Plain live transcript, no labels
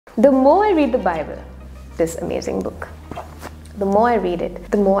The more I read the Bible, this amazing book, the more I read it,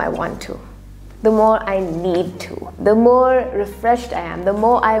 the more I want to. The more I need to, the more refreshed I am, the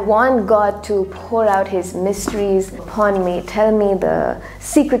more I want God to pour out His mysteries upon me, tell me the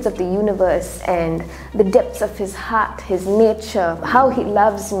secrets of the universe and the depths of His heart, His nature, how He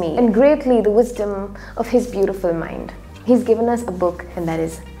loves me, and greatly the wisdom of His beautiful mind. He's given us a book, and that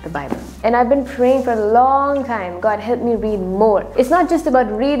is the Bible. And I've been praying for a long time, God, help me read more. It's not just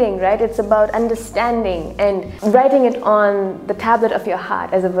about reading, right? It's about understanding and writing it on the tablet of your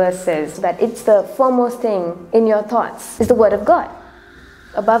heart, as the verse says, that it's the foremost thing in your thoughts, is the Word of God,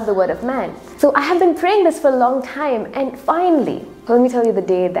 above the word of man. So I have been praying this for a long time, and finally, let me tell you the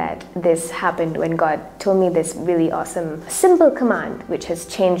day that this happened, when God told me this really awesome, simple command, which has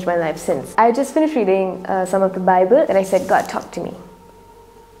changed my life since. I just finished reading some of the Bible, and I said, God, talk to me.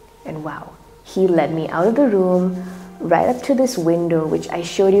 And wow, He led me out of the room, right up to this window, which I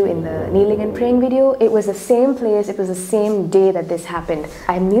showed you in the kneeling and praying video. It was the same place, it was the same day that this happened.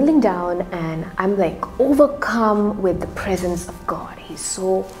 I'm kneeling down and I'm like overcome with the presence of God. He's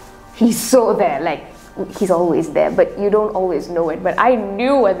so there, like He's always there, but you don't always know it. But I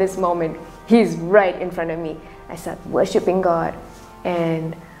knew at this moment, He's right in front of me. I start worshiping God,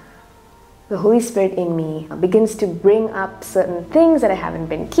 and the Holy Spirit in me begins to bring up certain things that I haven't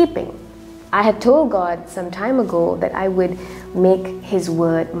been keeping. I had told God some time ago that I would make His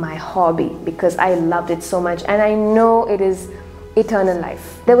Word my hobby because I loved it so much, and I know it is eternal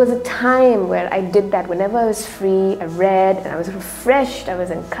life. There was a time where I did that. Whenever I was free, I read, and I was refreshed, I was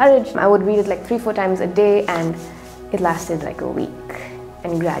encouraged. I would read it like 3-4 times a day, and it lasted like a week,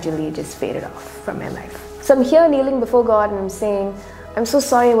 and gradually it just faded off from my life. So I'm here kneeling before God, and I'm saying, I'm so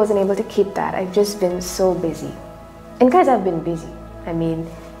sorry I wasn't able to keep that. I've just been so busy. And guys, I've been busy. I mean,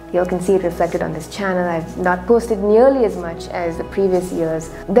 you all can see it reflected on this channel. I've not posted nearly as much as the previous years.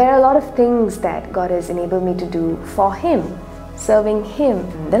 There are a lot of things that God has enabled me to do for Him, serving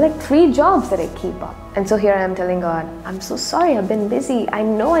Him. There are like 3 jobs that I keep up. And so here I am telling God, I'm so sorry, I've been busy. I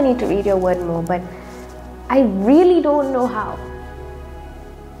know I need to read your word more, but I really don't know how.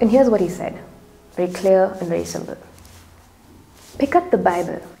 And here's what He said, very clear and very simple. Pick up the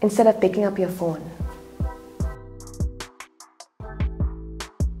Bible instead of picking up your phone.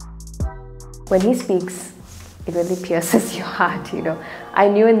 When He speaks, it really pierces your heart, you know. I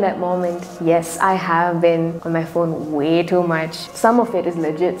knew in that moment, yes, I have been on my phone way too much. Some of it is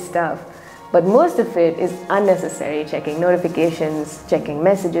legit stuff, but most of it is unnecessary, checking notifications, checking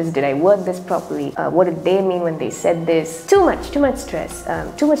messages. Did I word this properly? What did they mean when they said this? Too much stress,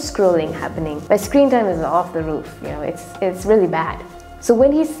 too much scrolling happening. My screen time is off the roof, you know, it's really bad. So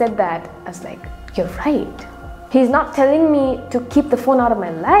when He said that, I was like, you're right. He's not telling me to keep the phone out of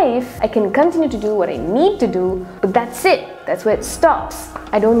my life. I can continue to do what I need to do, but that's it. That's where it stops.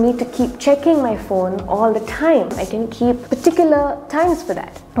 I don't need to keep checking my phone all the time. I can keep particular times for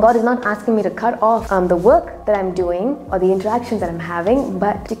that. God is not asking me to cut off the work that I'm doing or the interactions that I'm having,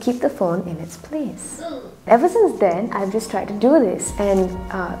 but to keep the phone in its place. Ever since then, I've just tried to do this. And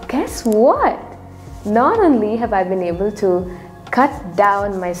guess what? Not only have I been able to cut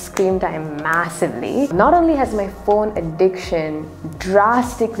down my screen time massively. Not only has my phone addiction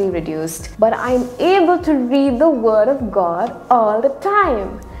drastically reduced, but I'm able to read the Word of God all the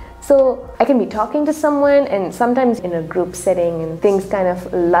time. So I can be talking to someone, and sometimes in a group setting and things kind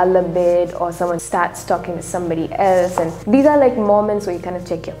of lull a bit, or someone starts talking to somebody else, and these are like moments where you kind of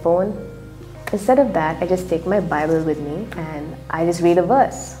check your phone. Instead of that, I just take my Bible with me and I just read a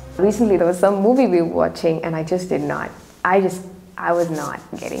verse. Recently there was some movie we were watching, and I just did not. I was not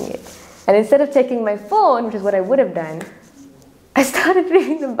getting it. And instead of checking my phone, which is what I would have done, I started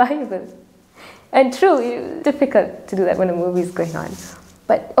reading the Bible. And true, it's difficult to do that when a movie is going on.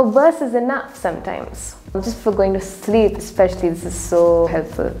 But a verse is enough sometimes. Just for going to sleep especially, this is so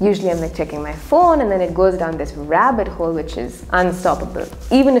helpful. Usually I'm like checking my phone, and then it goes down this rabbit hole which is unstoppable.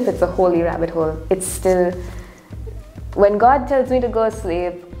 Even if it's a holy rabbit hole, it's still... When God tells me to go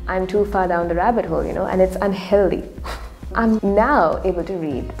sleep, I'm too far down the rabbit hole, you know, and it's unhealthy. I'm now able to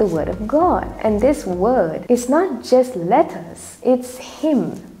read the Word of God. And this Word is not just letters, it's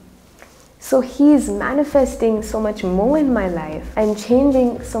Him. So He's manifesting so much more in my life. I'm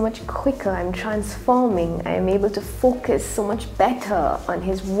changing so much quicker. I'm transforming. I am able to focus so much better on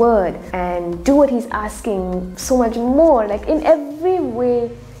His Word and do what He's asking so much more. Like in every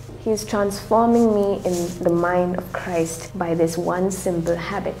way, He's transforming me in the mind of Christ by this one simple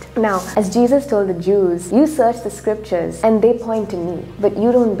habit. Now, as Jesus told the Jews, you search the scriptures and they point to me, but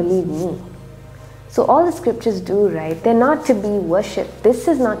you don't believe me. So all the scriptures do, right? They're not to be worshipped. This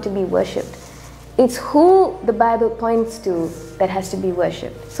is not to be worshipped. It's who the Bible points to that has to be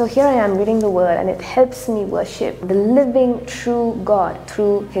worshipped. So here I am reading the word, and it helps me worship the living, true God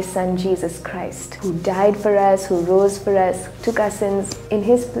through his son Jesus Christ, who died for us, who rose for us, took our sins in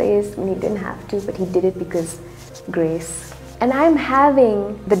his place when he didn't have to, but he did it because grace. And I'm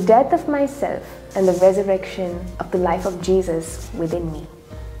having the death of myself and the resurrection of the life of Jesus within me.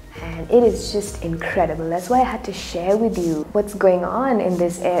 And it is just incredible. That's why I had to share with you what's going on in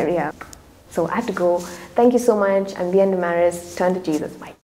this area. So I have to go. Thank you so much. I'm Vihan Damaris. Turn to Jesus. Bye.